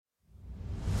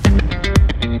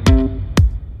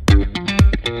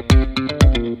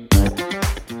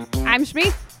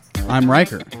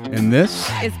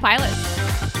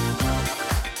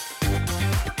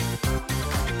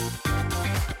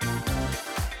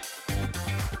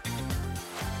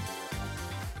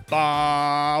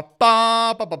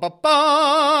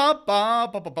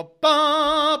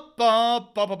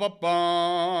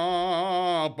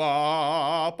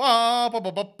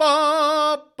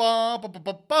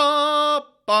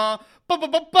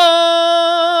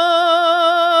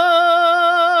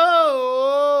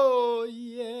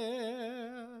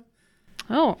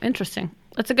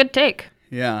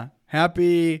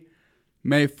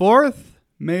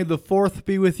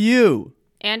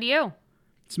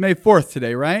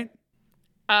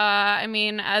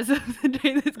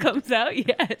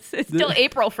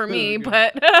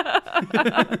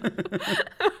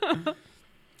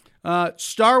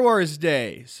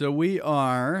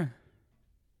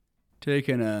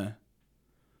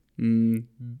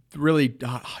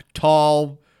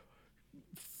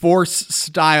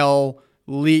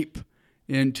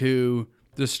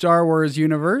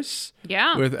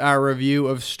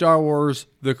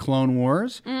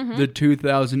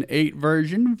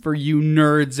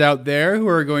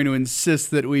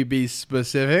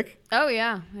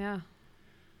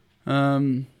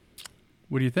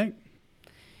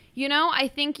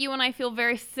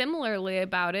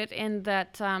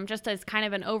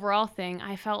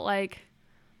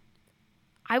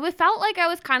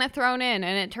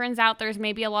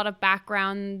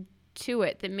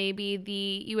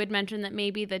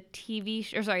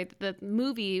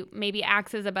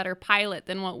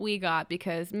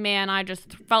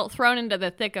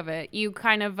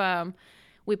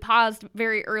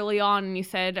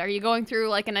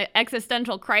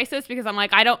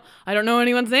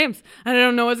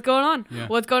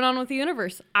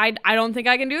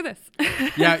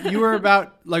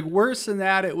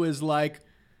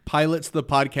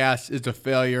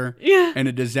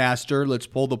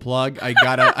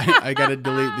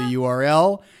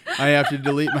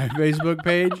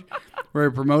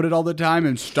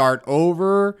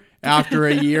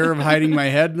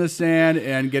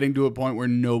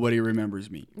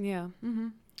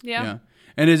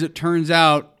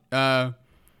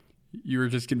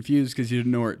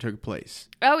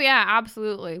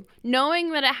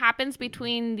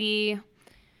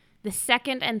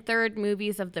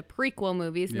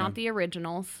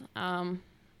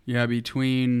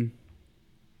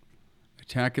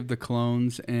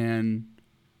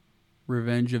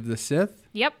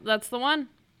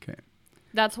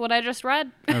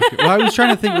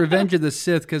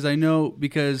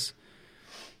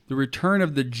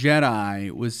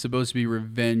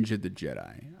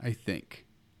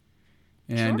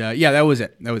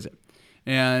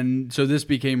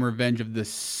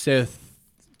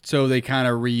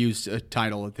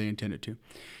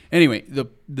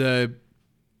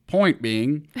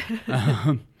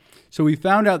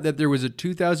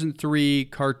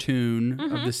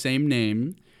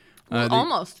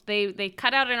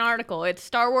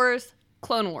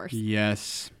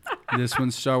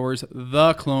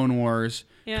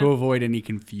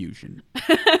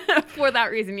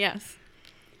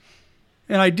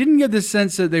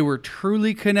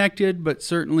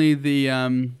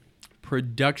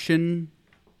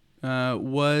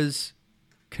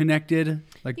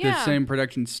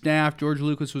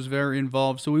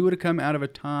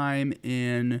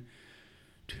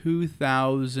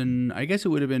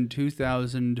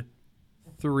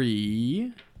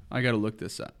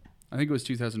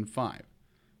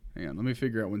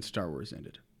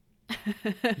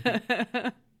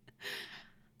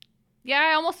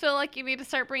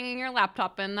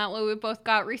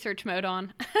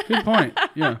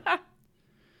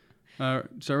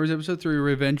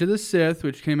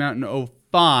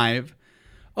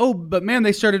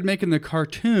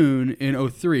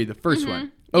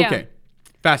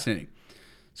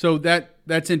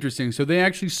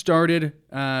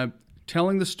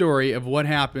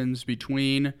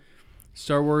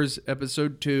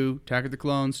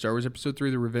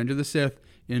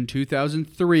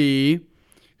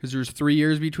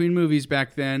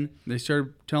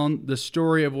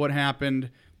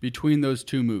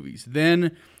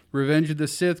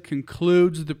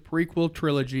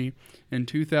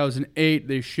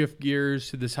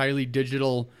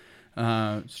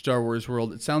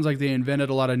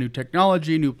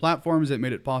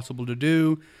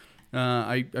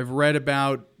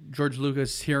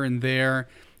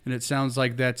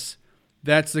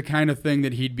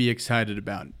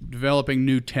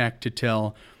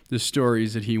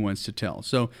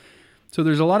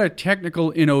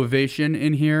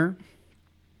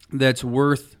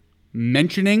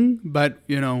mentioning, but,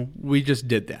 we just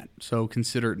did that. So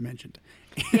consider it mentioned.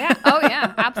 Yeah. Oh,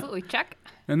 yeah. Absolutely. Check.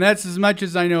 And that's as much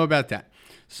as I know about that.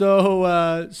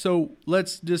 So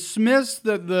let's dismiss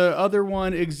that the other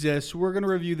one exists. We're going to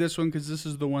review this one because this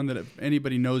is the one that if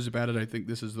anybody knows about it, I think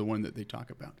this is the one that they talk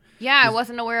about. Yeah, I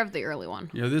wasn't aware of the early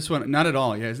one. Yeah, this one, not at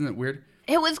all. Yeah, isn't it weird?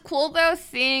 It was cool, though,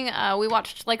 seeing, we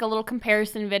watched like a little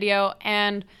comparison video,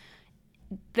 and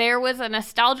there was a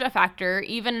nostalgia factor,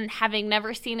 even having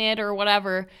never seen it or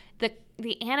whatever.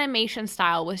 The animation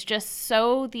style was just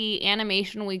so the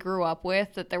animation we grew up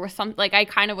with that there was some, like, I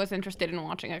kind of was interested in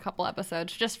watching a couple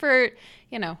episodes just for,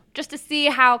 just to see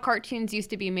how cartoons used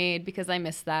to be made, because I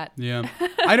missed that. Yeah.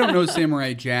 I don't know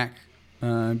Samurai Jack.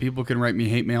 People can write me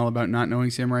hate mail about not knowing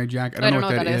Samurai Jack. I don't know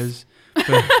what that is.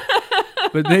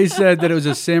 But they said that it was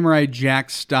a Samurai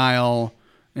Jack style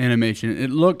animation.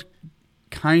 It looked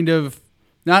kind of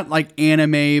not like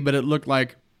anime, but it looked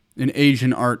like an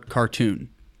Asian art cartoon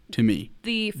to me.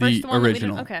 The first one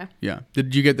original. Okay. Yeah.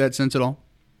 Did you get that sense at all?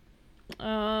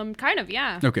 Kind of,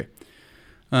 yeah. Okay.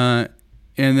 And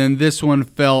then this one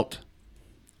felt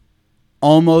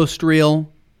almost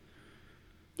real.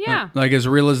 Yeah. Like as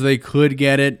real as they could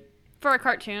get it. For a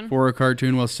cartoon.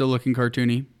 While still looking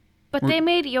cartoony. But they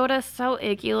made Yoda so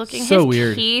icky looking. So His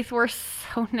weird. teeth were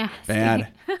so nasty.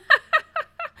 Bad.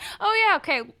 Oh, yeah,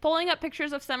 okay. Pulling up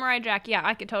pictures of Samurai Jack. Yeah,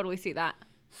 I could totally see that.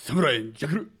 Samurai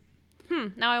Jack.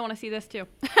 Now I want to see this too.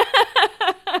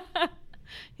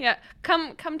 Yeah,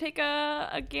 come take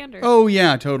a gander. Oh,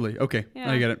 yeah, totally. Okay,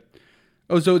 Yeah. I get it.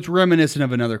 Oh, so it's reminiscent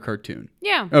of another cartoon.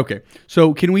 Yeah. Okay,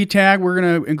 so can we tag? We're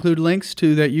going to include links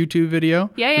to that YouTube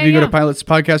video. Yeah, If you go to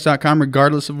pilotspodcast.com,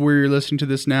 regardless of where you're listening to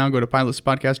this now, go to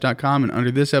pilotspodcast.com, and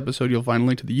under this episode, you'll find a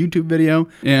link to the YouTube video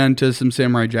and to some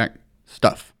Samurai Jack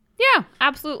stuff. Yeah,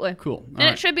 absolutely. Cool. And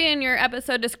it should be in your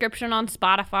episode description on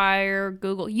Spotify or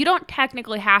Google. You don't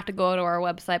technically have to go to our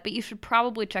website, but you should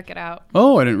probably check it out.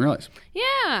 Oh, I didn't realize.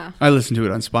 Yeah. I listened to it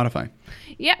on Spotify.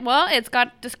 Yeah, well, it's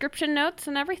got description notes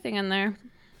and everything in there.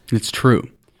 It's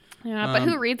true. Yeah, but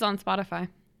who reads on Spotify?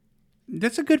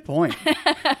 That's a good point.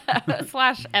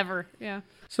 / ever. Yeah.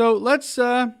 So let's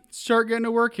start getting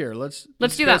to work here. Let's do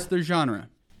discuss that. the genre.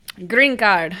 Green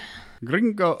card.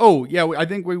 Gringo. Oh, yeah, I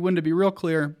think we wanted to be real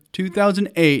clear.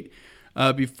 2008,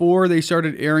 before they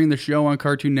started airing the show on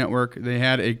Cartoon Network, they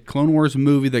had a Clone Wars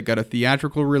movie that got a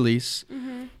theatrical release.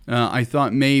 Mm-hmm. I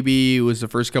thought maybe it was the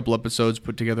first couple episodes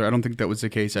put together. I don't think that was the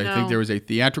case. I think there was a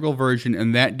theatrical version,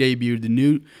 and that debuted the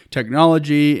new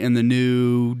technology and the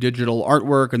new digital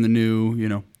artwork and the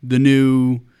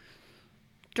new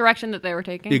Direction that they were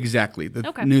taking. Exactly.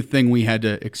 The new thing we had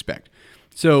to expect.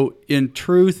 So, in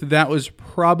truth, that was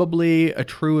probably a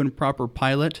true and proper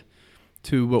pilot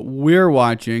to what we're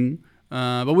watching,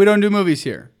 but we don't do movies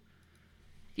here.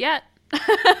 Yet.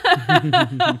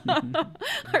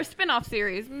 Our spin-off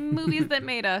series, Movies That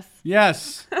Made Us.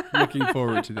 Yes. Looking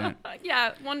forward to that.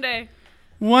 Yeah, one day.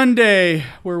 One day,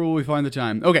 where will we find the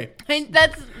time? Okay. And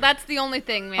that's the only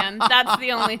thing, man. That's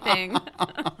the only thing.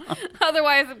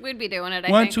 Otherwise, we'd be doing it,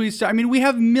 I Once think. we start, we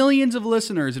have millions of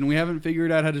listeners, and we haven't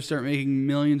figured out how to start making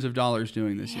millions of dollars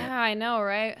doing this yet. Yeah, I know,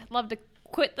 right? I'd love to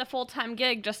quit the full-time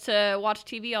gig just to watch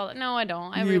TV all. No, I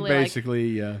don't. I You really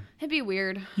basically, it'd be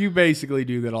weird. you basically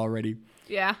do that already.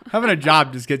 Yeah. Having a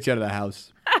job just gets you out of the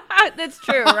house. That's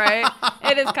true, right?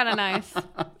 It is kind of nice.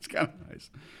 It's kind of nice.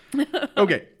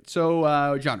 Okay,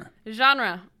 so genre.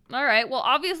 Genre. All right. Well,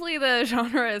 obviously the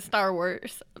genre is Star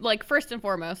Wars. Like, first and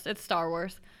foremost, it's Star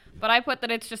Wars. But I put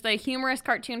that it's just a humorous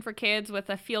cartoon for kids with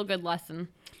a feel-good lesson.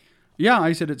 Yeah,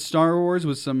 I said it's Star Wars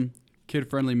with some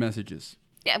kid-friendly messages.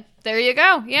 Yeah, there you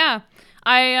go. Yeah.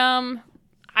 I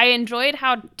enjoyed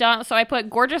how dumb... So I put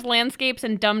gorgeous landscapes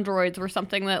and dumb droids were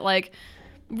something that, like,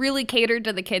 really catered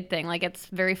to the kid thing. Like, it's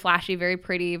very flashy, very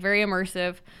pretty, very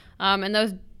immersive. And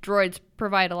those droids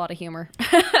provide a lot of humor.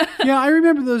 Yeah, I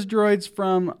remember those droids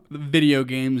from the video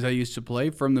games I used to play,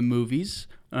 from the movies.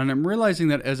 And I'm realizing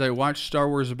that as I watch Star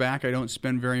Wars back, I don't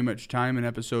spend very much time in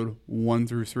episode 1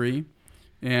 through 3.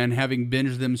 And having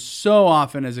binged them so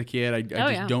often as a kid, I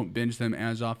just don't binge them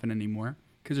as often anymore.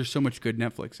 Because there's so much good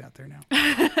Netflix out there now.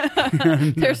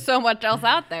 There's so much else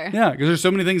out there. Yeah, because there's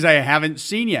so many things I haven't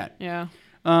seen yet. Yeah.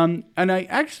 And I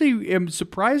actually am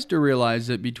surprised to realize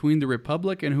that between the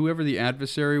Republic and whoever the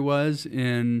adversary was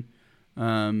in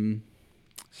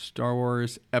Star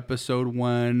Wars Episode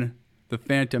 1, The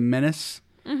Phantom Menace,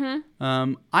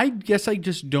 I guess I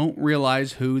just don't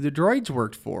realize who the droids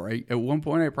worked for. At one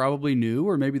point I probably knew,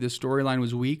 or maybe the storyline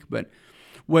was weak, but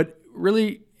what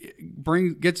really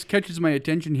catches my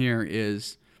attention here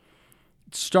is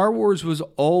Star Wars was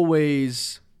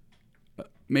always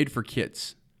made for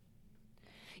kids.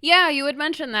 Yeah, you would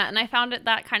mention that, and I found it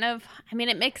that kind of, I mean,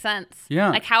 it makes sense. Yeah.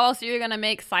 Like, how else are you going to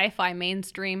make sci-fi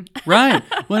mainstream? Right.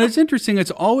 Well, it's interesting. It's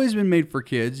always been made for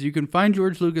kids. You can find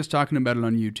George Lucas talking about it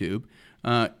on YouTube.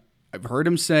 I've heard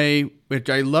him say, which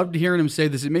I loved hearing him say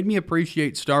this, it made me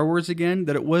appreciate Star Wars again,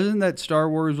 that it wasn't that Star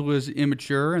Wars was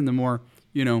immature and the more,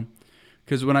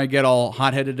 because when I get all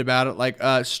hot-headed about it, like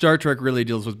Star Trek really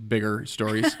deals with bigger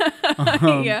stories.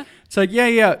 Yeah. It's like,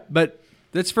 yeah, but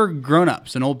that's for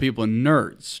grown-ups and old people and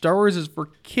nerds. Star Wars is for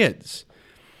kids.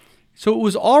 So it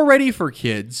was already for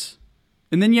kids,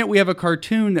 and then yet we have a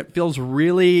cartoon that feels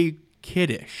really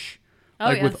kiddish. Oh,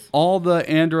 like yes. with all the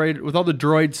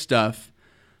droid stuff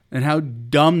and how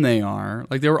dumb they are.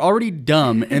 Like they were already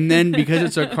dumb, and then because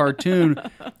it's a cartoon,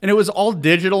 and it was all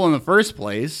digital in the first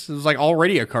place, it was like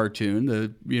already a cartoon,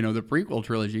 the prequel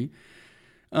trilogy.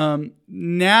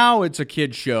 Now it's a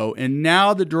kid show, and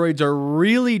now the droids are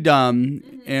really dumb,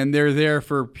 and they're there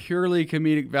for purely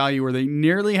comedic value, where they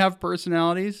nearly have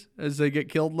personalities as they get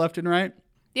killed left and right.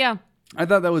 Yeah. I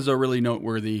thought that was a really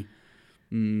noteworthy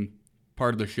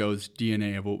part of the show's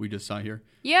DNA of what we just saw here.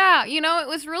 Yeah, it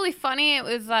was really funny. It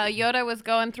was Yoda was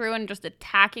going through and just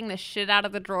attacking the shit out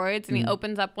of the droids, and he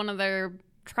opens up one of their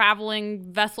traveling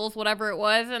vessels, whatever it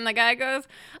was, and the guy goes,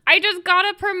 I just got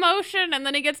a promotion, and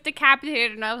then he gets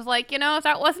decapitated, and I was like, if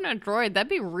that wasn't a droid, that'd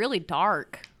be really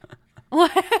dark.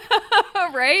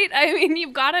 Right? I mean,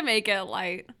 you've got to make it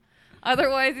light.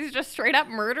 Otherwise, he's just straight up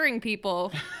murdering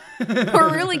people who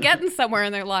are really getting somewhere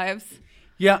in their lives.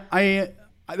 Yeah,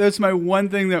 that's my one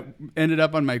thing that ended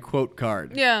up on my quote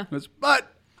card. Yeah. But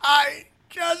I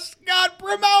just got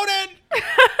promoted.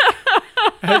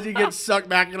 As he gets sucked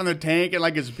back into the tank and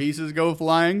like his pieces go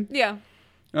flying. Yeah.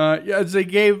 As they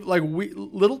gave like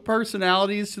little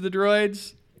personalities to the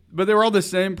droids, but they were all the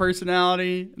same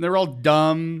personality, and they were all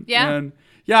dumb. Yeah. And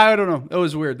I don't know. That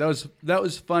was weird. That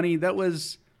was funny. That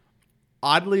was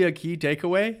oddly a key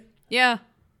takeaway. Yeah.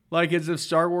 Like as if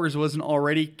Star Wars wasn't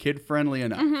already kid friendly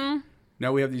enough. Mm-hmm.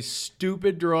 Now we have these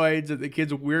stupid droids that the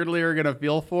kids weirdly are going to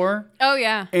feel for. Oh,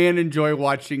 yeah. And enjoy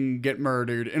watching get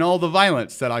murdered and all the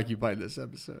violence that occupied this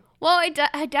episode. Well,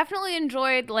 I definitely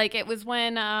enjoyed, like, it was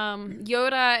when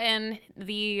Yoda and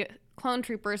the clone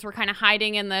troopers were kind of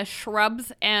hiding in the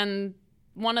shrubs, and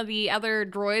one of the other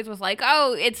droids was like,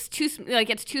 oh, it's too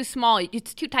small.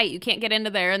 It's too tight. You can't get into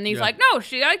there. And he's like, no,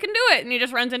 I can do it. And he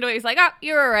just runs into it. He's like, oh,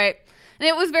 you're all right. And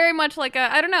it was very much like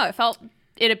I don't know,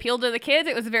 it appealed to the kids.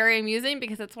 It was very amusing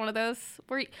because it's one of those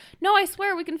where, no, I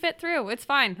swear we can fit through. It's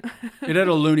fine. It had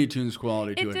a Looney Tunes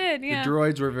quality to it. It did, yeah. The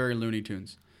droids were very Looney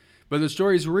Tunes. But the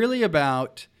story's really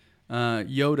about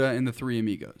Yoda and the Three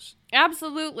Amigos.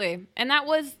 Absolutely. And that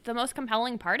was the most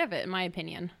compelling part of it, in my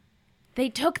opinion. They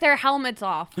took their helmets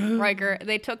off, Riker.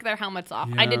 They took their helmets off.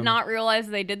 Yeah. I did not realize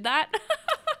they did that.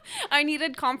 I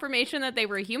needed confirmation that they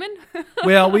were human.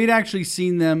 Well, we'd actually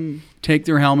seen them take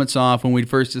their helmets off when we'd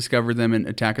first discovered them in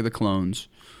Attack of the Clones.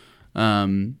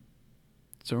 So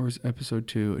it was episode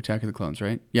 2, Attack of the Clones,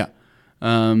 right? Yeah.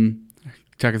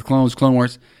 Attack of the Clones, Clone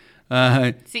Wars.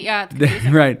 See, yeah.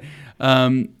 Right.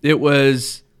 It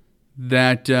was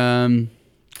that,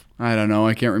 I don't know,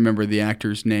 I can't remember the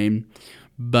actor's name,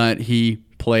 but he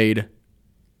played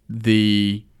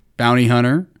the bounty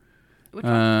hunter. Which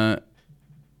one?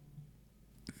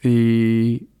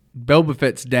 The Boba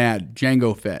Fett's dad,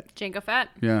 Jango Fett. Jango Fett.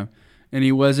 Yeah. And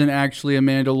he wasn't actually a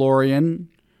Mandalorian.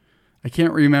 I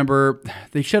can't remember.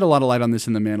 They shed a lot of light on this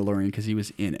in The Mandalorian because he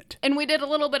was in it. And we did a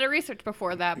little bit of research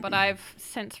before that, but I've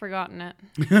since forgotten it.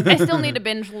 I still need to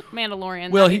binge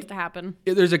Mandalorian. Well, that needs to happen.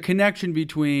 There's a connection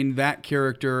between that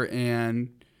character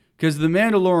and... Because the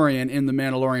Mandalorian in The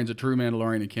Mandalorian's a true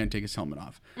Mandalorian and can't take his helmet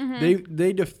off. Mm-hmm.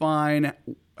 They define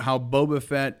how Boba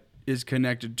Fett is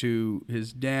connected to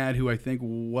his dad, who I think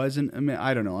wasn't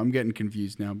I don't know. I'm getting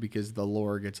confused now because the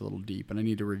lore gets a little deep, and I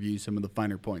need to review some of the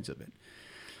finer points of it.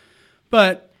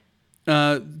 But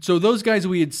so those guys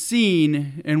we had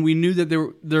seen, and we knew that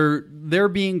they're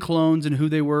being clones, and who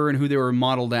they were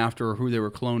modeled after, or who they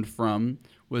were cloned from,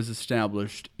 was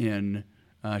established in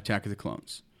Attack of the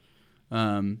Clones.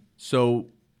 So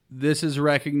this is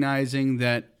recognizing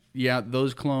that, yeah,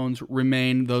 those clones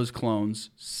remain those clones,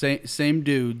 same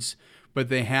dudes, but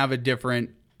they have a different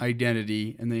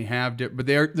identity, and they have, but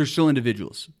they're still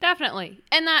individuals. Definitely,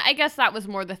 and that, I guess that was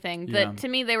more the thing. That to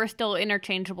me, they were still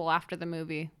interchangeable after the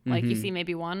movie. Like you see,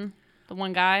 maybe the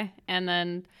one guy, and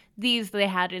then they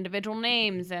had individual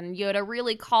names, and Yoda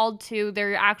really called to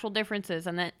their actual differences,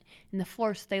 and that in the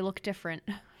Force they look different.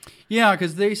 Yeah,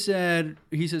 because he says,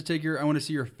 I want to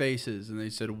see your faces, and they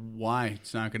said, why?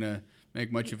 It's not going to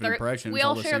make much of an impression. We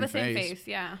all share the same face,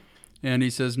 yeah. And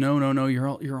he says, no, you're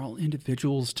all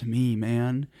individuals to me,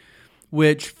 man.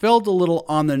 which felt a little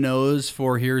on the nose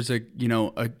for here's a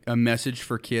message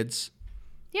for kids.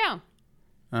 Yeah.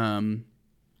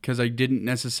 Because I didn't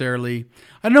necessarily,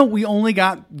 I don't know. We only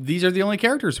got, these are the only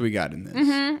characters we got in this.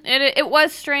 Mm-hmm. It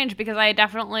was strange because I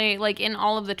definitely, like, in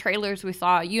all of the trailers we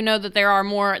saw, that there are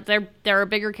more, there are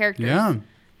bigger characters. Yeah.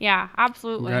 Yeah,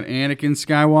 absolutely. You got Anakin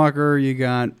Skywalker. You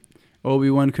got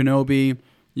Obi-Wan Kenobi.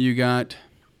 You got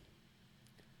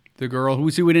the girl who,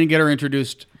 we didn't get her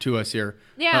introduced to us here.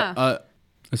 Yeah.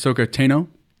 Ahsoka Tano.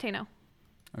 Tano.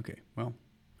 Okay, well,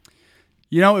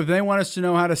 if they want us to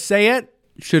know how to say it,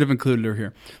 should have included her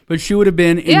here. But she would have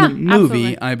been in the movie,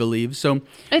 absolutely. I believe. So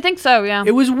I think so, yeah.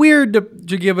 It was weird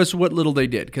to give us what little they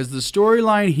did, because the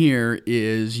storyline here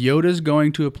is Yoda's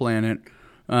going to a planet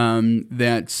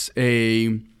that's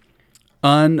a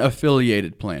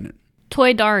unaffiliated planet.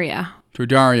 Toydaria.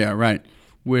 Toydaria, right.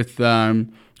 With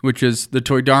which is the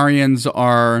Toydarians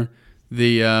are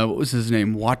the what was his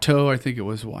name? Watto, I think it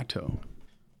was Watto.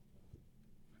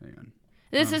 Hang on.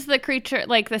 This is the creature,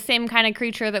 like the same kind of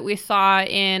creature that we saw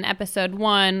in episode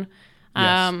 1,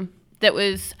 yes. That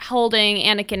was holding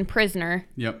Anakin prisoner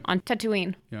on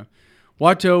Tatooine. Yeah.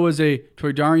 Watto was a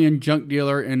Toydarian junk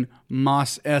dealer in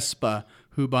Mos Espa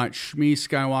who bought Shmi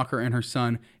Skywalker and her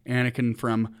son Anakin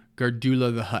from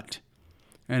Gardula the Hutt.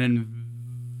 An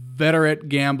inveterate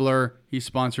gambler, he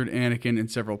sponsored Anakin in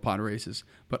several pod races,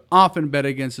 but often bet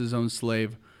against his own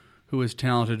slave, who was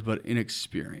talented but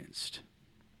inexperienced.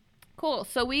 Cool.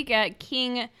 So we get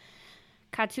King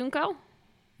Katunko.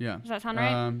 Yeah. Does that sound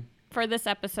right? For this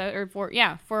episode, or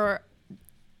for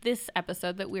this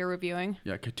episode that we're reviewing.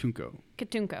 Yeah, Katunko.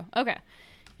 Katunko. Okay.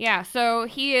 Yeah, so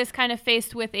he is kind of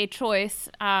faced with a choice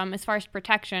as far as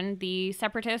protection. The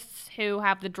Separatists, who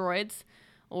have the droids,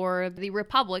 or the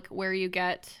Republic, where you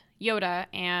get Yoda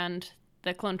and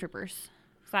the clone troopers.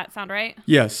 Does that sound right?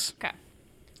 Yes. Okay.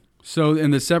 So,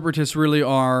 and the Separatists really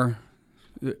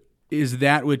is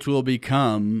that which will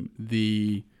become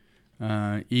the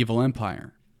evil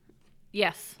empire.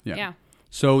 Yes. Yeah.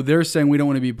 So they're saying we don't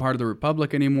want to be part of the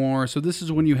Republic anymore. So this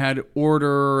is when you had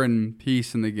order and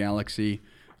peace in the galaxy.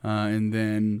 And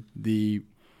then the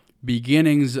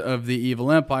beginnings of the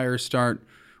evil empire start,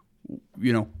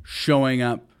 showing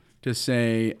up to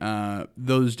say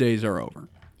those days are over.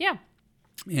 Yeah.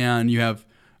 And you have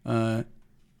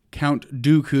Count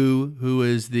Dooku, who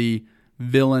is the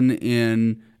villain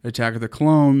in Attack of the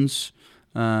Clones.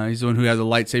 He's the one who has a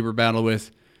lightsaber battle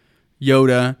with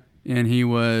Yoda, and he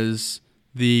was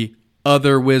the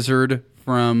other wizard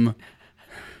from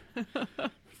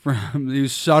he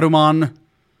was Saruman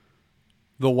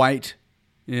the White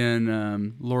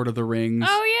in Lord of the Rings.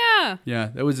 Oh yeah. Yeah,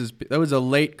 that was a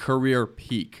late career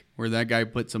peak where that guy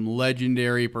put some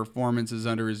legendary performances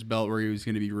under his belt where he was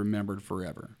going to be remembered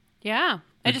forever. Yeah.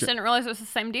 I just didn't realize it was the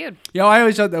same dude. Yeah, I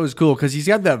always thought that was cool because he's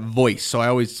got that voice. So I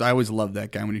always loved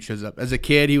that guy when he shows up. As a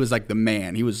kid, he was like the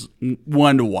man. He was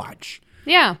one to watch.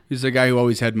 Yeah. He's the guy who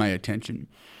always had my attention.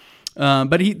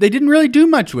 But they didn't really do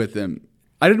much with him.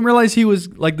 I didn't realize he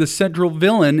was like the central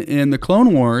villain in the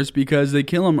Clone Wars because they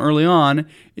kill him early on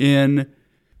in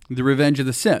The Revenge of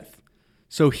the Sith.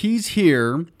 So he's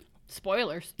here.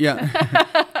 Spoilers. Yeah.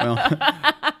 Well,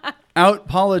 out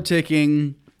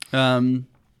politicking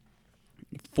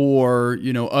for,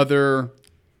 other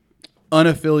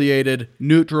unaffiliated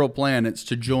neutral planets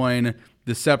to join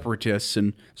the Separatists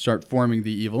and start forming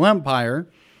the evil empire.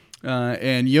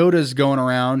 And Yoda's going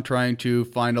around trying to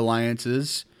find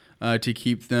alliances to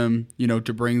keep them,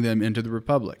 to bring them into the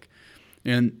Republic.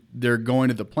 And they're going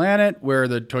to the planet where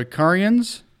the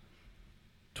Toydarians.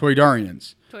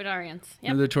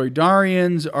 Yep. The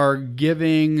Toydarians are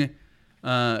giving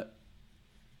Yoda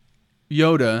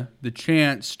the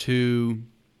chance to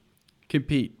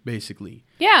compete, basically.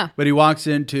 Yeah. But he walks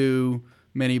into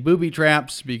many booby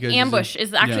traps because Ambush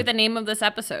is actually the name of this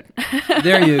episode.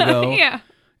 There you go. Yeah.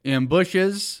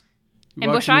 Ambushes.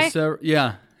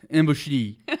 Ambushai?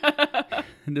 Ambushee.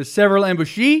 There's several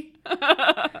ambushee.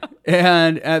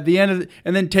 And at the end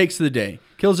and then takes the day.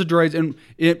 Kills the droids. And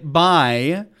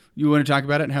you want to talk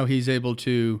about it and how he's able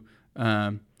to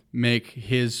make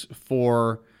him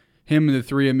and the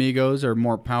three amigos are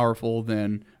more powerful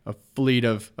than a fleet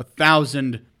of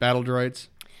 1,000 battle droids.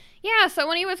 Yeah, so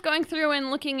when he was going through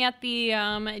and looking at the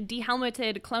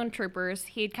dehelmeted clone troopers,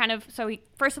 he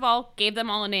first of all gave them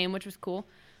all a name, which was cool.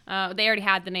 They already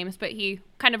had the names, but he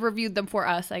kind of reviewed them for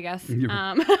us, I guess.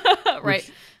 Right.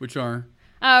 Which are?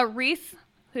 Reese,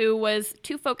 who was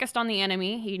too focused on the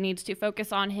enemy. He needs to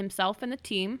focus on himself and the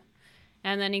team.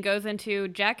 And then he goes into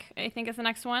Jack, I think is the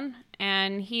next one.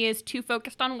 And he is too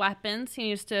focused on weapons. He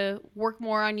needs to work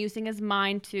more on using his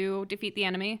mind to defeat the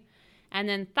enemy. And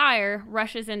then Thyre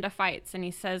rushes into fights, and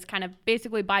he says kind of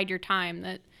basically bide your time,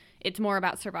 that it's more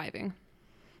about surviving.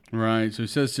 Right. So he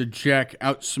says to Jack,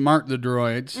 outsmart the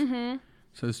droids. Mm-hmm.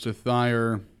 Says to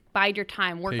Thyre, bide your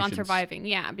time, work on patience. surviving.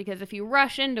 Yeah, because if you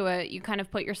rush into it, you kind of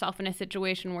put yourself in a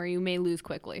situation where you may lose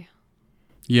quickly.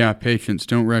 yeah, patience.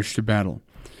 Don't rush to battle.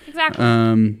 Exactly.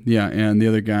 Yeah, and the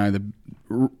other guy,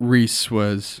 Reese,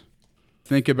 was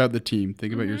think about the team.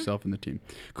 Think about yourself and the team.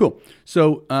 Cool.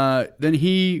 So then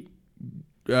he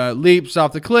leaps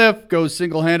off the cliff, goes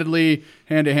single-handedly,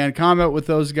 hand-to-hand combat with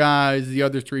those guys. The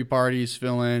other three parties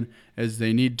fill in as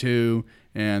they need to,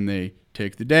 and they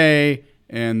take the day.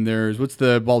 And there's, what's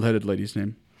the bald-headed lady's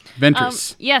name?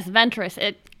 Ventress. Yes,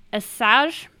 Ventress.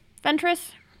 Asajj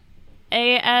Ventress?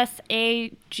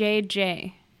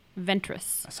 Asajj.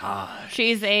 Ventress. Asajj.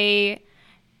 She's a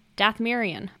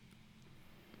Dathomirian.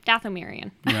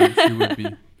 Yeah, she would be.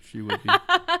 She would be.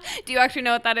 Do you actually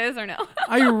know what that is or no?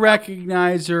 I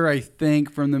recognize her, I think,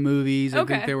 from the movies. I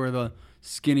Okay. think they were the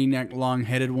skinny neck,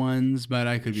 long-headed ones, but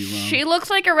I could be wrong. She looks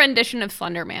like a rendition of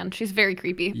Slender Man. She's very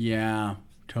creepy. Yeah,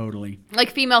 totally.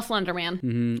 Like female Slender Man.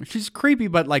 Mm-hmm. She's creepy,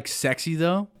 but like sexy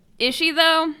though. Is she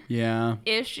though? Yeah.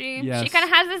 Is she? Yes. She kind of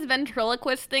has this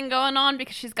ventriloquist thing going on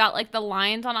because she's got like the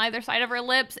lines on either side of her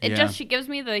lips. She gives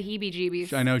me the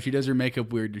heebie-jeebies. I know she does her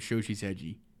makeup weird to show she's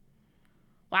edgy.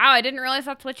 Wow, I didn't realize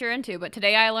that's what you're into, but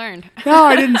today I learned. No,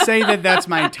 I didn't say that that's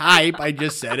my type. I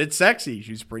just said it's sexy.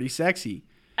 She's pretty sexy.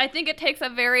 I think it takes a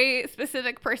very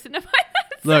specific person to find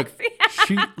that Look,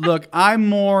 sexy. I'm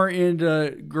more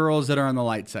into girls that are on the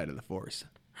light side of the force.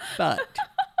 But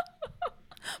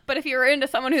But if you're into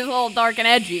someone who's a little dark and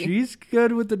edgy. she's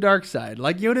good with the dark side.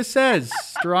 Like Yoda says,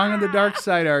 strong on the dark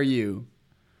side are you.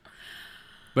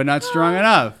 But not strong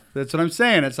enough. That's what I'm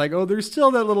saying. It's like, oh, there's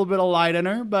still that little bit of light in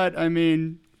her, but I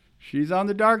mean, she's on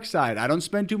the dark side. I don't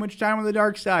spend too much time on the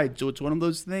dark side, so it's one of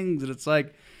those things that it's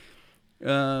like,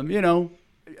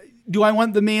 do I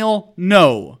want the meal?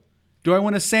 No. Do I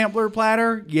want a sampler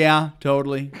platter? Yeah,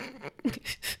 totally.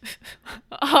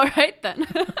 All right, then.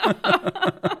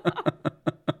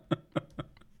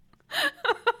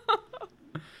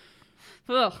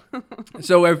 Ugh.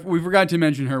 So we forgot to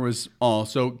mention her was all.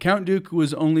 So Count Dooku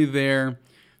was only there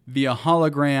via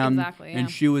hologram, Exactly, yeah. and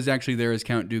she was actually there as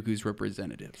Count Dooku's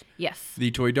representative. Yes.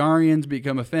 The Toydarians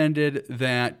become offended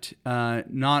that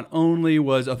not only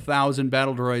was 1,000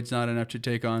 battle droids not enough to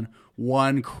take on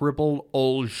one crippled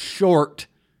old short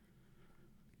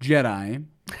Jedi,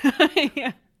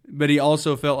 Yeah. but he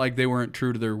also felt like they weren't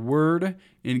true to their word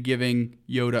in giving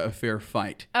Yoda a fair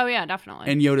fight. Oh, yeah,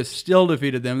 definitely. And Yoda still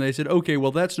defeated them. They said, okay,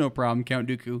 well, that's no problem. Count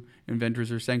Dooku and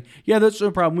Ventress are saying, yeah, that's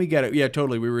no problem. We get it. Yeah,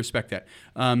 totally. We respect that.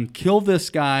 Kill this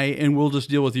guy, and we'll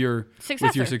just deal with your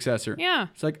successor. Yeah.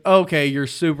 It's like, okay, you're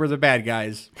super the bad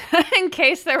guys. In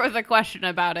case there was a question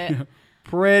about it.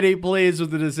 Pretty pleased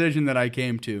with the decision that I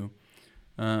came to.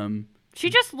 She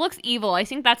just looks evil. I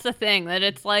think that's the thing, that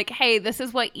it's like, hey, this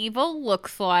is what evil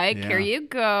looks like. Yeah. Here you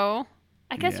go.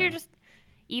 I guess Yeah. you're just...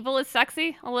 Evil is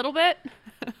sexy a little bit.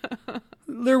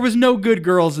 There was no good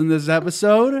girls in this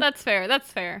episode. That's fair. That's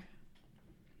fair.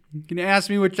 Can you ask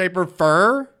me which I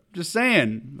prefer? Just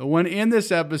saying. The one in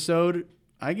this episode,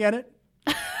 I get it.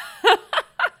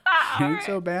 She ain't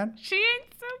so bad. She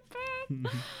ain't so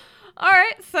bad. All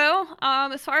right. So,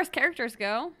 as far as characters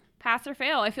go, pass or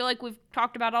fail. I feel like we've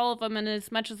talked about all of them in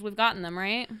as much as we've gotten them,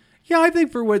 right? Yeah, I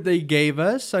think for what they gave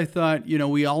us, I thought,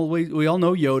 we all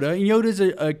know Yoda, and Yoda's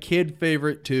a kid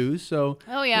favorite too. So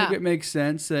Oh, yeah. I think it makes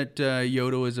sense that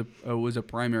Yoda was a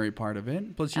primary part of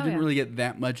it. Plus, you Oh, didn't yeah. really get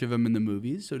that much of him in the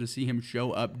movies, so to see him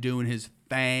show up doing his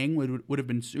thing would have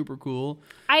been super cool.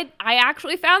 I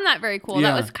actually found that very cool.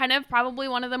 Yeah. That was kind of probably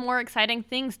one of the more exciting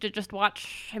things, to just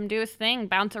watch him do his thing,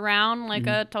 bounce around like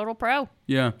a total pro.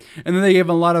 Yeah, and then they gave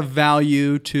a lot of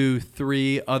value to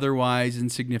 3 otherwise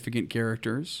insignificant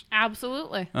characters.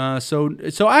 Absolutely.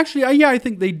 So actually, I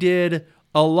think they did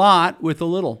a lot with a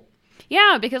little.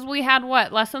 Yeah, because we had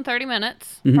less than 30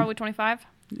 minutes, Mm-hmm. probably 25.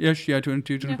 Yes, yeah,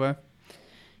 22, 25.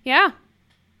 Yeah,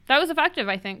 that was effective,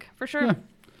 I think, for sure. Yeah.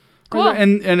 Cool.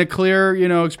 And a clear,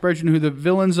 expression who the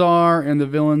villains are, and the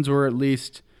villains were at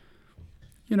least,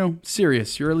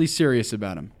 serious. You're at least serious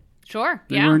about them. Sure.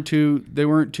 They yeah. weren't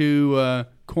too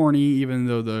corny, even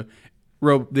though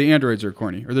the androids are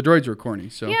corny, or the droids are corny.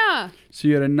 So Yeah. So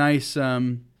you had a nice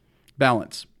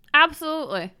balance.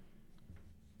 Absolutely.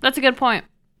 That's a good point.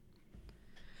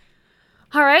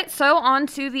 All right, so on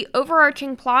to the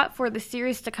overarching plot for the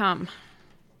series to come.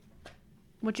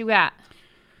 What you got?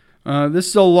 This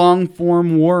is a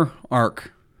long-form war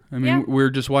arc. I mean, Yeah. we're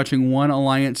just watching one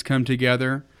alliance come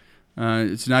together.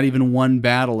 It's not even one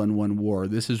battle in one war.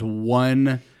 This is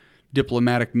one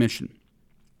diplomatic mission.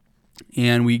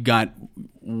 and we got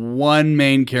one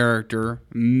main character,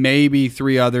 maybe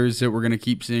 3 others that we're going to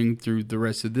keep seeing through the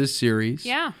rest of this series.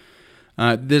 Yeah.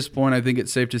 At this point, I think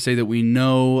it's safe to say that we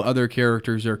know other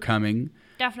characters are coming.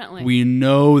 Definitely. We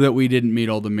know that we didn't meet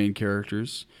all the main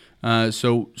characters.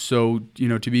 So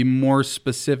to be more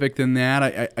specific than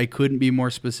that, I couldn't be more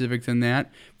specific than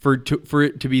that. For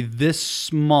it to be this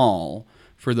small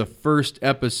for the first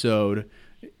episode,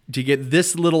 to get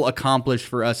this little accomplished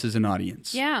for us as an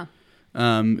audience. Yeah.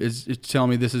 It's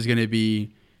telling me this is going to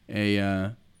be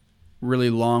a really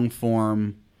long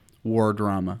form war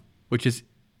drama, which is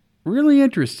really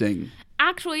interesting.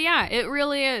 Actually, yeah, it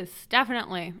really is.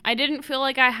 Definitely. I didn't feel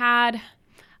like I had,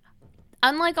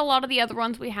 unlike a lot of the other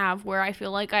ones we have where I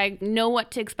feel like I know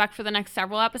what to expect for the next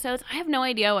several episodes, I have no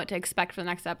idea what to expect for the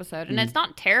next episode. And it's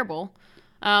not terrible.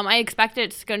 I expect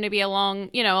it's going to be a long,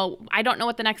 I don't know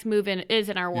what the next move is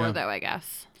in our war, though, I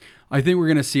guess. I think we're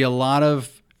going to see a lot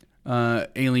of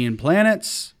alien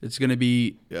planets. It's going to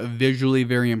be a visually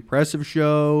very impressive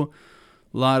show.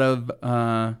 A lot of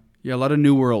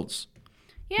new worlds.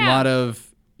 Yeah. A lot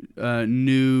of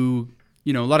new,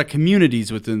 a lot of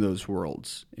communities within those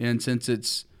worlds. And since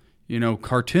it's,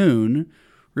 cartoon,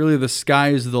 really the sky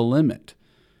is the limit.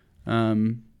 I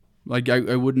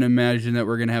wouldn't imagine that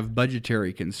we're going to have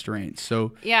budgetary constraints.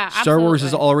 So yeah, Star Wars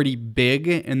is already big,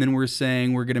 and then we're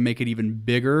saying we're going to make it even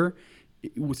bigger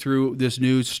through this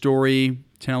new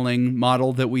storytelling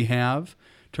model that we have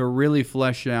to really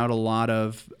flesh out a lot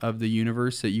of the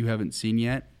universe that you haven't seen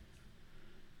yet.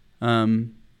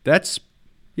 That's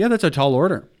a tall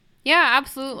order. Yeah,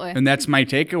 absolutely. And that's my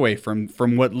takeaway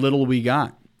from what little we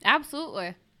got.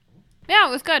 Absolutely. Yeah,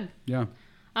 it was good. Yeah.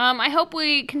 I hope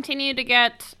we continue to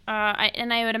get,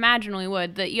 and I would imagine we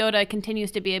would, that Yoda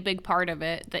continues to be a big part of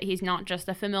it, that he's not just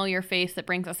a familiar face that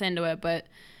brings us into it, but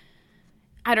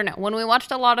I don't know. When we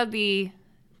watched a lot of the,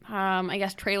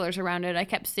 trailers around it, I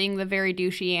kept seeing the very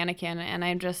douchey Anakin, and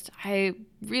I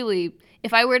really,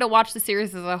 if I were to watch the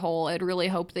series as a whole, I'd really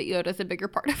hope that Yoda's a bigger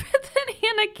part of it than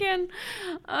Anakin,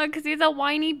 because he's a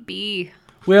whiny bee.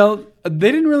 Well,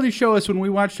 they didn't really show us when we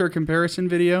watched our comparison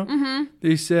video. Mm-hmm.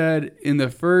 They said in the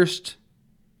first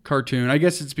cartoon, I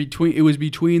guess it was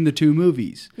between the 2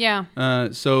 movies. Yeah.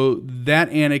 So that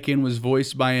Anakin was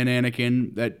voiced by an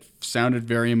Anakin that sounded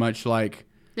very much like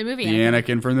the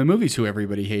Anakin from the movies who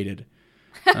everybody hated.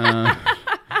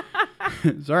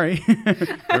 Sorry.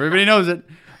 Everybody knows it.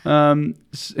 And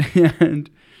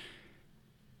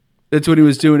that's what he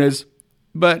was doing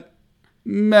but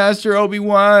Master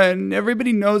Obi-Wan,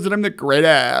 everybody knows that I'm the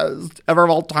greatest ever of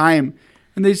all time.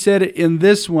 And they said in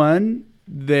this one,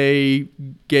 they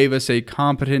gave us a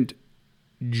competent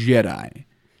Jedi.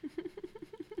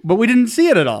 But we didn't see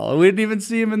it at all. We didn't even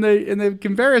see him in the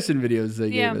comparison videos they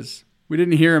gave us. We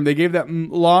didn't hear him. They gave that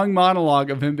long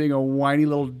monologue of him being a whiny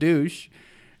little douche,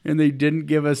 and they didn't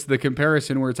give us the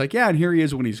comparison where it's like, yeah, and here he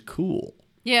is when he's cool.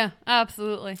 Yeah,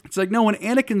 absolutely. It's like, no, when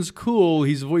Anakin's cool,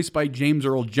 he's voiced by James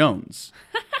Earl Jones.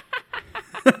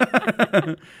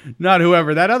 Not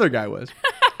whoever that other guy was.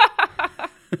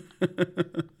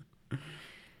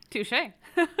 Touche.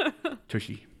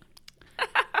 Tushy.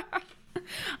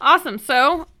 Awesome.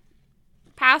 So,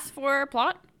 pass for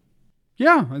plot?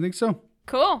 Yeah, I think so.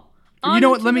 Cool. You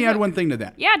know what? Let me add one thing to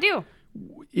that. Yeah, do.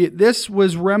 This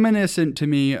was reminiscent to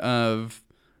me of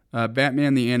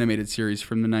Batman the Animated Series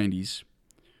from the 90s,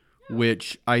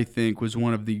 which I think was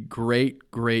one of the great,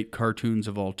 great cartoons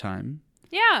of all time.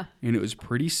 Yeah. And it was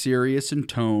pretty serious in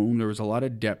tone. There was a lot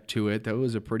of depth to it. That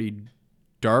was a pretty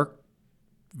dark,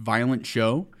 violent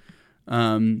show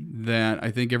that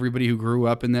I think everybody who grew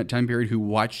up in that time period who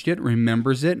watched it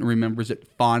remembers it and remembers it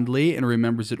fondly and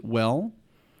remembers it well.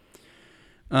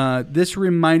 This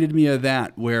reminded me of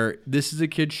that, where this is a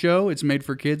kid's show. It's made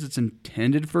for kids. It's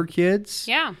intended for kids.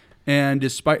 Yeah.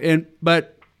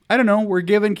 But I don't know. We're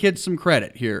giving kids some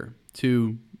credit here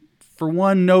to, for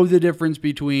one, know the difference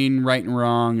between right and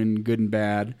wrong and good and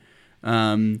bad.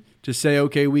 To say,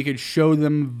 okay, we could show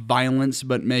them violence,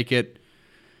 but make it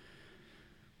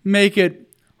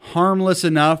harmless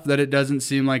enough that it doesn't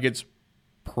seem like it's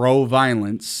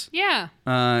pro-violence. Yeah.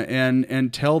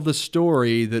 And tell the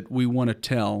story that we want to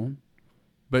tell,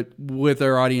 but with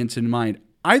our audience in mind.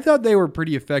 I thought they were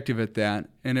pretty effective at that,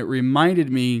 and it reminded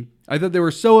me, I thought they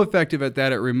were so effective at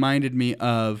that, it reminded me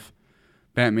of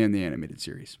Batman the Animated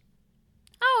Series.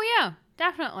 Oh, yeah,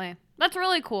 definitely. That's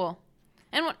really cool.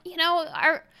 And,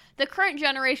 the current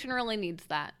generation really needs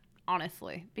that,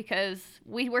 honestly, because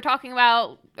we were talking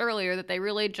about earlier that they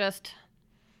really just,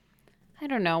 I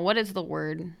don't know, what is the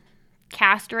word?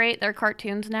 Castrate their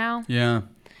cartoons now. Yeah.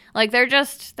 Like, they're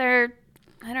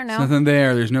I don't There's know. nothing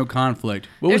there. There's no conflict.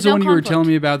 What was There's the no one you were conflict. telling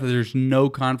me about that there's no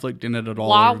conflict in it at all?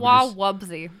 Wah Or wah just-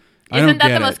 wubsy. I don't Isn't that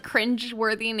get the it. most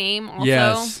cringe-worthy name? Also,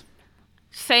 Yes.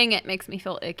 saying it makes me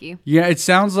feel icky. Yeah, it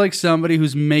sounds like somebody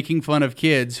who's making fun of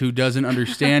kids who doesn't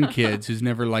understand kids, who's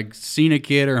never like seen a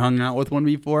kid or hung out with one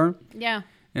before. Yeah.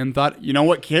 And thought, you know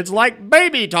what, kids like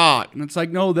baby talk. And it's like,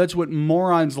 no, that's what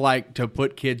morons like to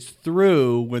put kids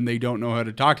through when they don't know how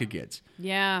to talk to kids.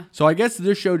 Yeah. So I guess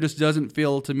this show just doesn't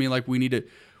feel to me like we need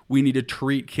to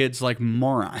treat kids like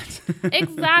morons.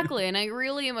 Exactly. And I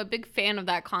really am a big fan of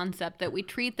that concept that we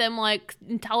treat them like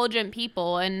intelligent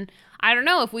people. And I don't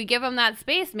know, if we give them that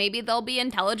space, maybe they'll be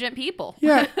intelligent people.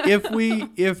 Yeah, if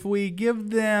we give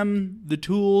them the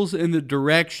tools and the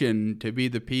direction to be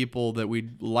the people that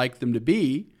we'd like them to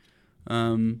be,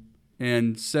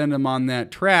 and send them on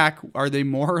that track, are they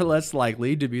more or less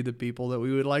likely to be the people that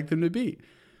we would like them to be?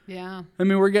 Yeah. I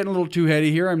mean, we're getting a little too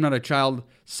heady here. I'm not a child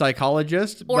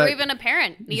psychologist. Or but, even a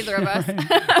parent. Neither of us.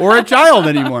 or a child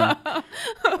anymore.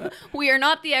 We are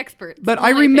not the experts. But I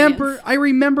Only remember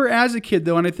opinions. as a kid,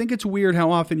 though, and I think it's weird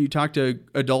how often you talk to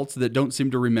adults that don't seem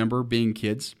to remember being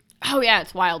kids. Oh, yeah,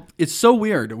 it's wild. It's so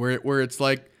weird where it's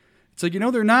like, you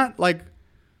know, they're not like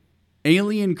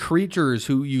alien creatures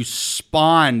who you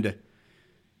spawned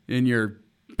in your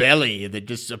belly that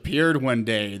just appeared one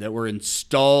day that were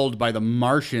installed by the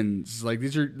Martians. Like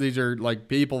these are like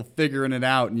people figuring it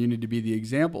out, and you need to be the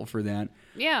example for that.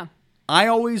 Yeah. I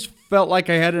always felt like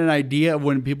I had an idea of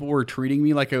when people were treating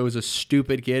me like I was a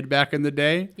stupid kid back in the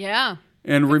day. Yeah.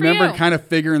 And for remember you. kind of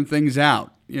figuring things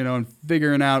out, you know, and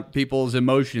figuring out people's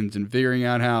emotions and figuring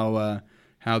out how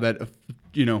that,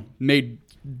 you know, made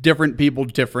different people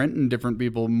different and different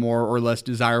people more or less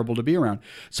desirable to be around.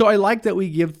 So I like that we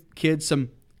give kids some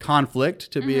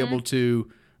conflict to be able to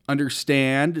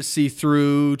understand, see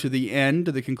through to the end,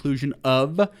 to the conclusion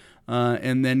of,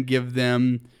 and then give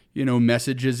them, you know,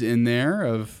 messages in there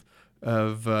of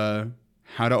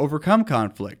how to overcome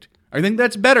conflict. I think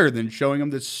that's better than showing them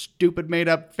this stupid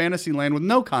made-up fantasy land with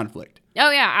no conflict. Oh,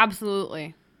 yeah,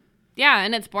 absolutely. Yeah,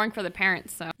 and it's boring for the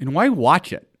parents, so. And why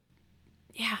watch it?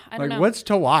 Yeah, I don't Like, know. what's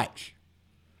to watch?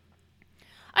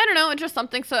 I don't know. It's just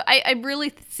something. So I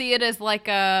really see it as like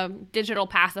a digital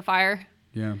pacifier.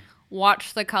 Yeah.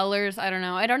 Watch the colors. I don't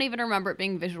know. I don't even remember it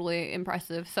being visually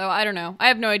impressive. So I don't know. I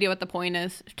have no idea what the point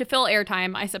is. To fill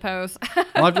airtime, I suppose.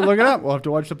 We'll have to look it up. We'll have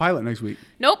to watch the pilot next week.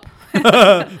 Nope.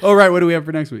 Oh, right. What do we have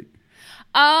for next week?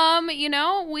 You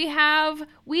know,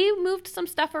 we moved some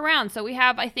stuff around. So we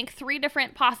have, I think, 3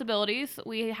 different possibilities.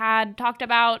 We had talked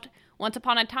about Once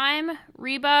Upon a Time,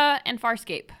 Reba, and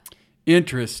Farscape.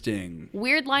 Interesting.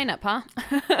 Weird lineup, huh?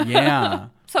 Yeah.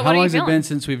 So How what are long you has it feeling? been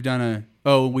since we've done a...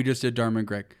 Oh, we just did Dharma and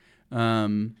Greg.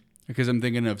 Because I'm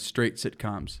thinking of straight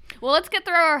sitcoms. Well, let's get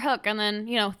through our hook and then,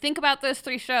 you know, think about those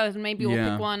 3 shows and maybe we'll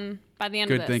Yeah. pick one by the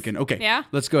end of Good this. thinking. Okay. Yeah?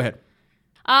 Let's go ahead.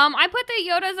 I put that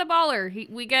Yoda's a baller.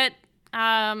 We get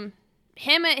him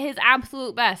at his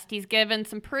absolute best. He's given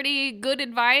some pretty good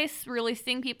advice, really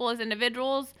seeing people as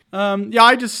individuals.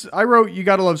 Yeah, I wrote, you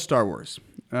gotta love Star Wars.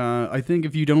 I think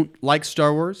if you don't like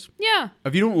Star Wars, Yeah.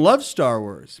 if you don't love Star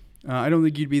Wars, I don't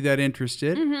think you'd be that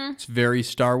interested. It's very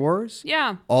Star Wars.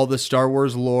 Yeah. All the Star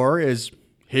Wars lore is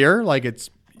here. Like, it's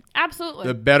Absolutely.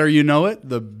 the better you know it,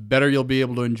 the better you'll be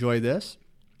able to enjoy this.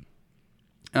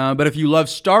 But if you love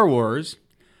Star Wars,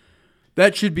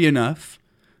 that should be enough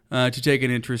to take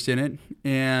an interest in it.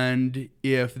 And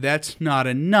if that's not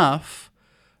enough,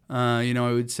 you know,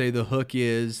 I would say the hook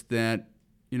is that,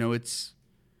 you know,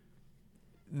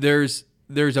 there's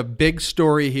a big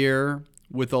story here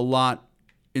with a lot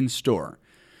in store.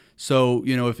 So,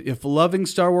 you know, if loving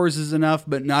Star Wars is enough,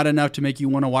 but not enough to make you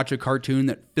want to watch a cartoon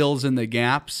that fills in the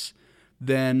gaps,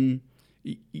 then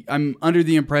I'm under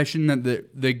the impression that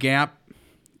the gap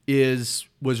was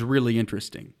really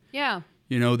interesting. yeah.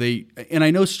 You know, and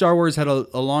I know Star Wars had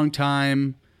a long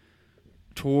time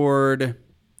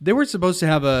they were supposed to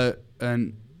have a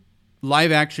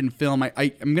live action film. I'm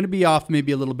going to be off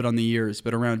maybe a little bit on the years,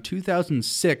 but around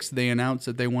 2006, they announced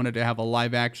that they wanted to have a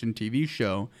live action TV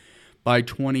show by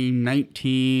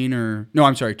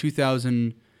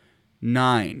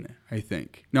 2009, I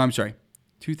think. No, I'm sorry.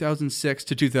 2006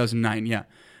 to 2009, yeah.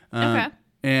 Okay.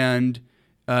 And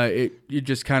it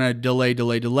just kind of delay,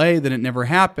 then it never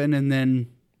happened, and then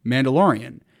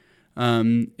Mandalorian.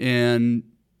 And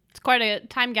It's quite a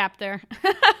time gap there.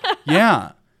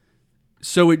 yeah.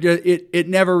 So it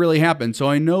never really happened. So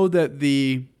I know that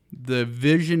the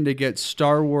vision to get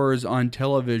Star Wars on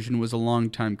television was a long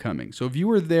time coming. So if you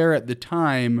were there at the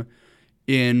time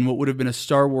in what would have been a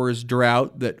Star Wars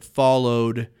drought that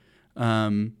followed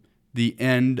the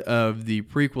end of the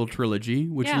prequel trilogy,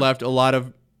 which Yeah. left a lot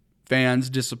of fans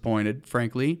disappointed,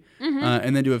 frankly,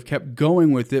 and then to have kept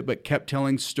going with it, but kept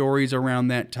telling stories around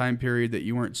that time period that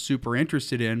you weren't super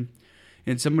interested in,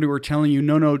 and somebody were telling you,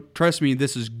 no, trust me,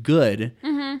 this is good.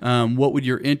 What would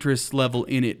your interest level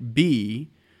in it be?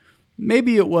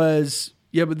 Maybe it was,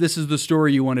 yeah, but this is the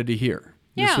story you wanted to hear.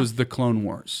 Yeah. This was the Clone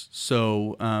Wars.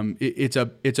 So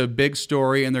it's a big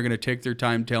story, and they're going to take their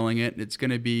time telling it. It's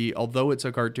going to be, although it's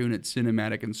a cartoon, it's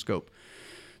cinematic in scope.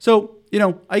 So,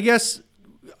 I guess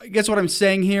what I'm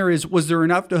saying here is, was there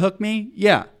enough to hook me?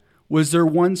 Yeah. Was there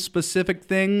one specific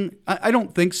thing? I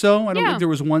don't think so. I don't think there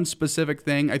was one specific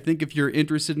thing. I think if you're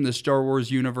interested in the Star Wars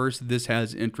universe, this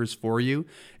has interest for you.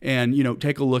 And,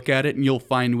 take a look at it, and you'll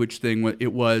find which thing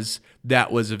it was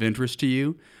that was of interest to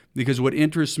you. Because what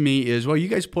interests me is, well, you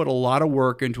guys put a lot of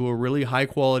work into a really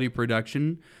high-quality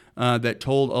production that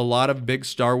told a lot of big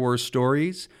Star Wars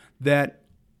stories that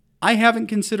I haven't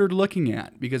considered looking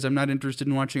at because I'm not interested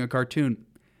in watching a cartoon.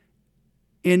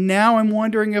 And now I'm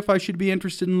wondering if I should be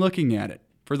interested in looking at it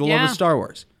for the love of Star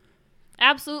Wars.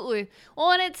 Absolutely.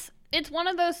 Well, and it's one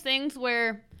of those things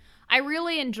where I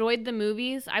really enjoyed the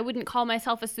movies. I wouldn't call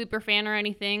myself a super fan or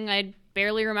anything. I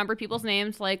barely remember people's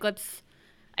names.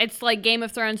 It's like Game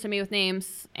of Thrones to me with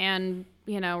names and,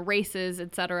 races,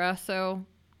 etc. So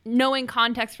knowing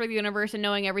context for the universe and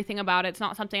knowing everything about it's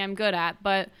not something I'm good at,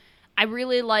 but I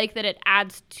really like that it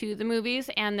adds to the movies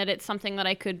and that it's something that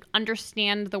I could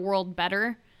understand the world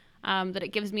better, that it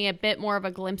gives me a bit more of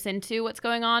a glimpse into what's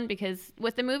going on, because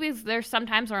with the movies, there's some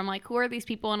times where I'm like, who are these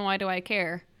people and why do I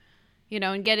care?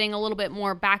 And getting a little bit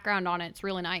more background on it's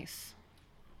really nice.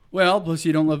 Well, plus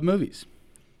you don't love movies.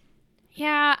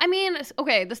 Yeah, I mean,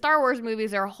 okay, the Star Wars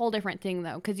movies are a whole different thing,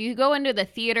 though, because you go into the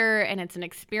theater and it's an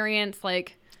experience,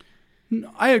 like...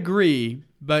 I agree,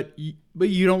 but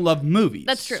you don't love movies.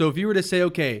 That's true. So if you were to say,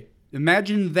 okay,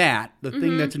 imagine that, the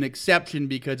thing that's an exception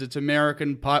because it's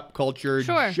American pop culture,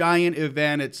 giant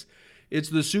event, it's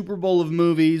the Super Bowl of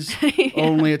movies,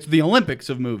 only it's the Olympics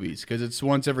of movies, because it's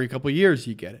once every couple of years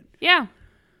you get it. Yeah.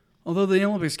 Although the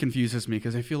Olympics confuses me,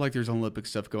 because I feel like there's Olympic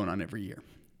stuff going on every year.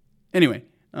 Anyway...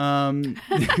 I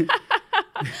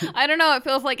don't know. It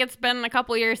feels like it's been a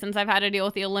couple years since I've had to deal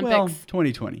with the Olympics. Well,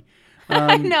 2020.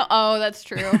 I know. Oh, that's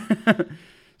true.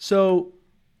 So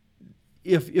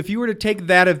if you were to take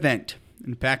that event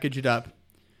and package it up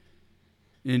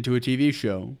into a TV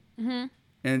show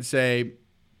and say,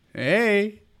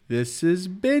 hey, this is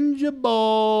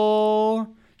bingeable,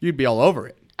 you'd be all over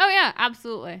it. Oh, yeah,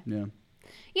 absolutely. Yeah.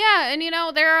 Yeah, and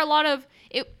there are a lot of...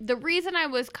 the reason I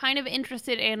was kind of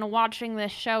interested in watching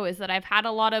this show is that I've had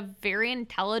a lot of very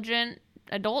intelligent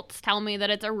adults tell me that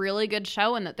it's a really good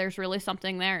show and that there's really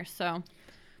something there. So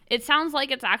it sounds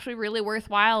like it's actually really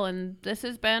worthwhile, and this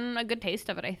has been a good taste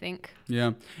of it, I think.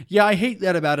 Yeah. Yeah, I hate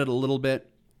that about it a little bit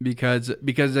because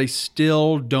I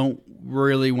still don't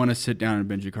really want to sit down and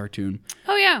binge a cartoon.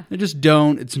 Oh, yeah. I just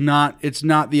don't. It's not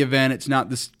the event. It's not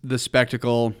the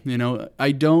spectacle.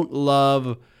 I don't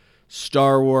love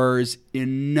Star Wars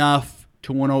enough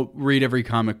to want to read every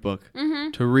comic book,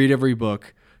 to read every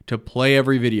book, to play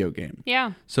every video game.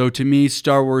 Yeah. So to me,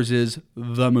 Star Wars is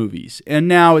the movies. And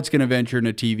now it's going to venture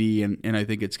into TV, and I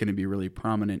think it's going to be really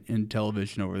prominent in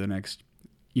television over the next,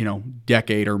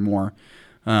 decade or more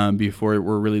before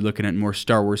we're really looking at more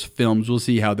Star Wars films. We'll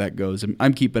see how that goes.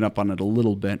 I'm keeping up on it a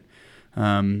little bit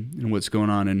and what's going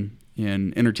on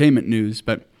in entertainment news.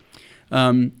 But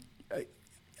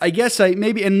I guess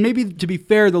maybe to be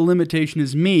fair, the limitation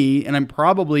is me, and I'm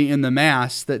probably in the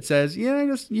mass that says, I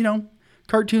just,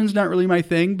 cartoon's not really my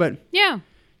thing, but yeah,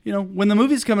 when the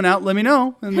movie's coming out, let me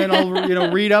know, and then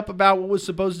I'll read up about what was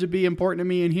supposed to be important to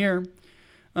me in here.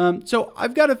 So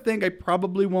I've got to think I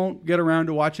probably won't get around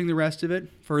to watching the rest of it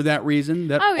for that reason,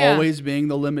 that always being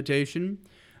the limitation.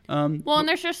 Well, and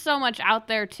there's just so much out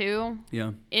there too.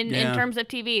 Yeah. In terms of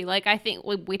TV, like I think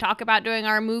we talk about doing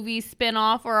our movie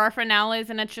spin-off or our finales,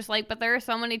 and it's just like, but there are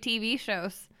so many TV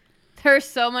shows. There's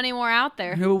so many more out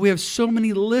there. Yeah, but we have so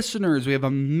many listeners. We have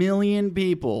 1 million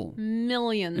people.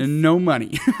 Millions. And no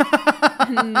money.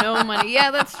 No money.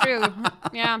 Yeah, that's true.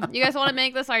 Yeah. You guys want to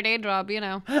make this our day job,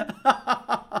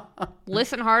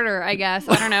 Listen harder, I guess.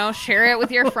 I don't know. Share it with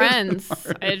your friends.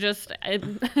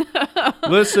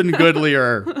 Listen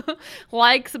goodlier.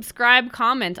 Like, subscribe,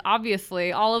 comment,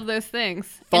 obviously. All of those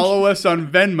things. Follow us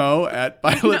on Venmo at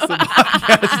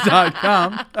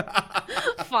pilotspodcast.com.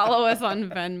 Follow us on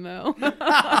Venmo.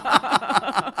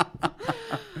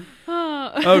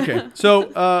 Okay.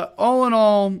 So, all in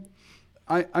all,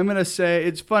 I'm going to say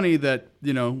it's funny that,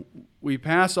 we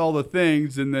pass all the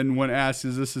things, and then when asked,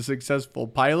 is this a successful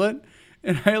pilot?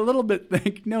 And I a little bit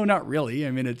think, no, not really.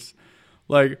 I mean, it's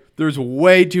Like, there's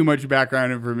way too much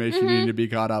background information you need to be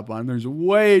caught up on. There's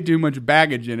way too much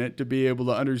baggage in it to be able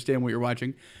to understand what you're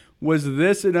watching. Was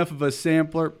this enough of a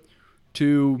sampler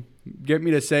to get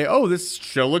me to say, oh, this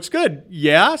show looks good?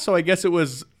 Yeah, so I guess it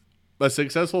was a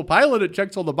successful pilot. It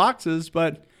checks all the boxes,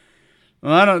 but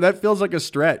I don't know. That feels like a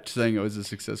stretch saying it was a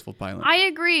successful pilot. I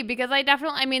agree, because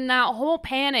I mean, that whole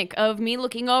panic of me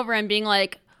looking over and being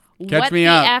like, Catch what me the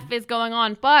up. F is going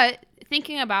on? But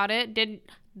thinking about it,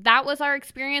 that was our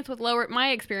experience with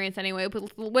my experience anyway,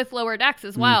 with Lower Decks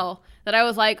as well. That I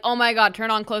was like, oh my God, turn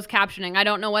on closed captioning. I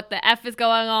don't know what the F is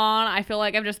going on. I feel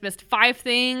like I've just missed 5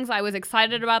 things. I was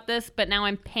excited about this, but now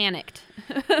I'm panicked.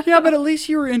 Yeah, but at least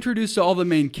you were introduced to all the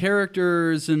main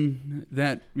characters in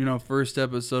that, first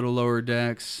episode of Lower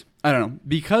Decks. I don't know.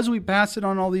 Because we passed it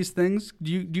on all these things,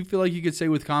 do you feel like you could say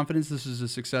with confidence this is a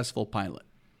successful pilot?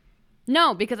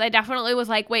 No, because I definitely was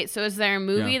like, wait, so is there a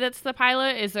movie that's the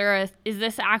pilot? Is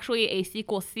this actually a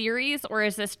sequel series, or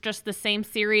is this just the same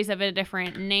series of a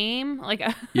different name? Like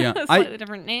a slightly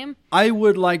different name? I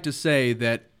would like to say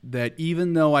that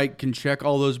even though I can check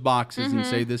all those boxes and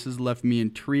say this has left me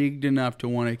intrigued enough to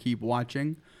want to keep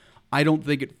watching, I don't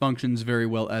think it functions very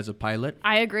well as a pilot.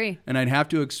 I agree. And I'd have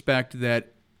to expect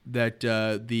that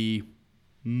the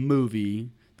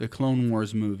movie, the Clone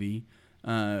Wars movie,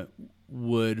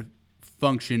 would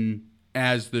function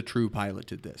as the true pilot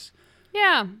to this.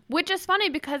 Yeah, which is funny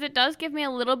because it does give me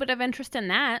a little bit of interest in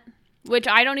that, which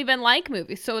I don't even like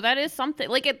movies. So that is something.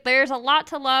 Like, there's a lot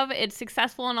to love. It's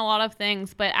successful in a lot of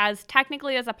things, but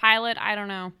technically as a pilot, I don't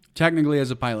know. Technically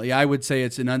as a pilot, yeah, I would say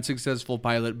it's an unsuccessful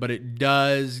pilot, but it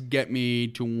does get me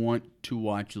to want to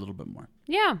watch a little bit more.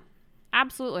 Yeah,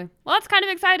 absolutely. Well, that's kind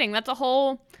of exciting. That's a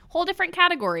whole different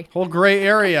category. Whole gray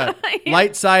area. Yeah.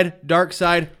 Light side, dark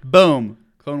side, boom.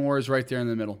 Clone Wars right there in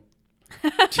the middle.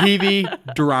 TV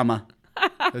drama.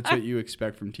 That's what you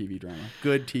expect from TV drama.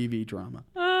 Good TV drama.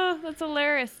 That's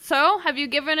hilarious. So, have you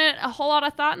given it a whole lot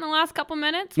of thought in the last couple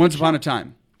minutes? Once Upon a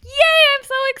Time. Yay, I'm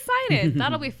so excited.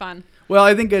 That'll be fun. Well,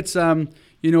 I think it's,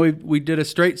 we did a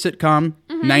straight sitcom,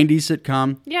 90s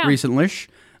sitcom, recently-ish.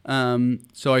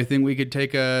 So I think we could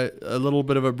take a little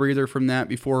bit of a breather from that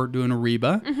before doing a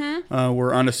Reba.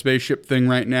 We're on a spaceship thing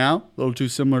right now, a little too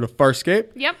similar to Farscape.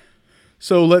 Yep.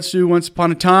 So let's do Once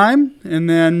Upon a Time, and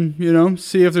then,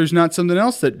 see if there's not something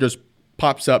else that just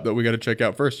pops up that we got to check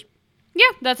out first.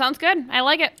 Yeah, that sounds good. I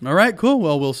like it. All right, cool.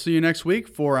 Well, we'll see you next week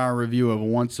for our review of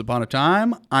Once Upon a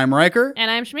Time. I'm Riker.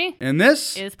 And I'm Shmi. And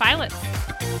this is Pilots.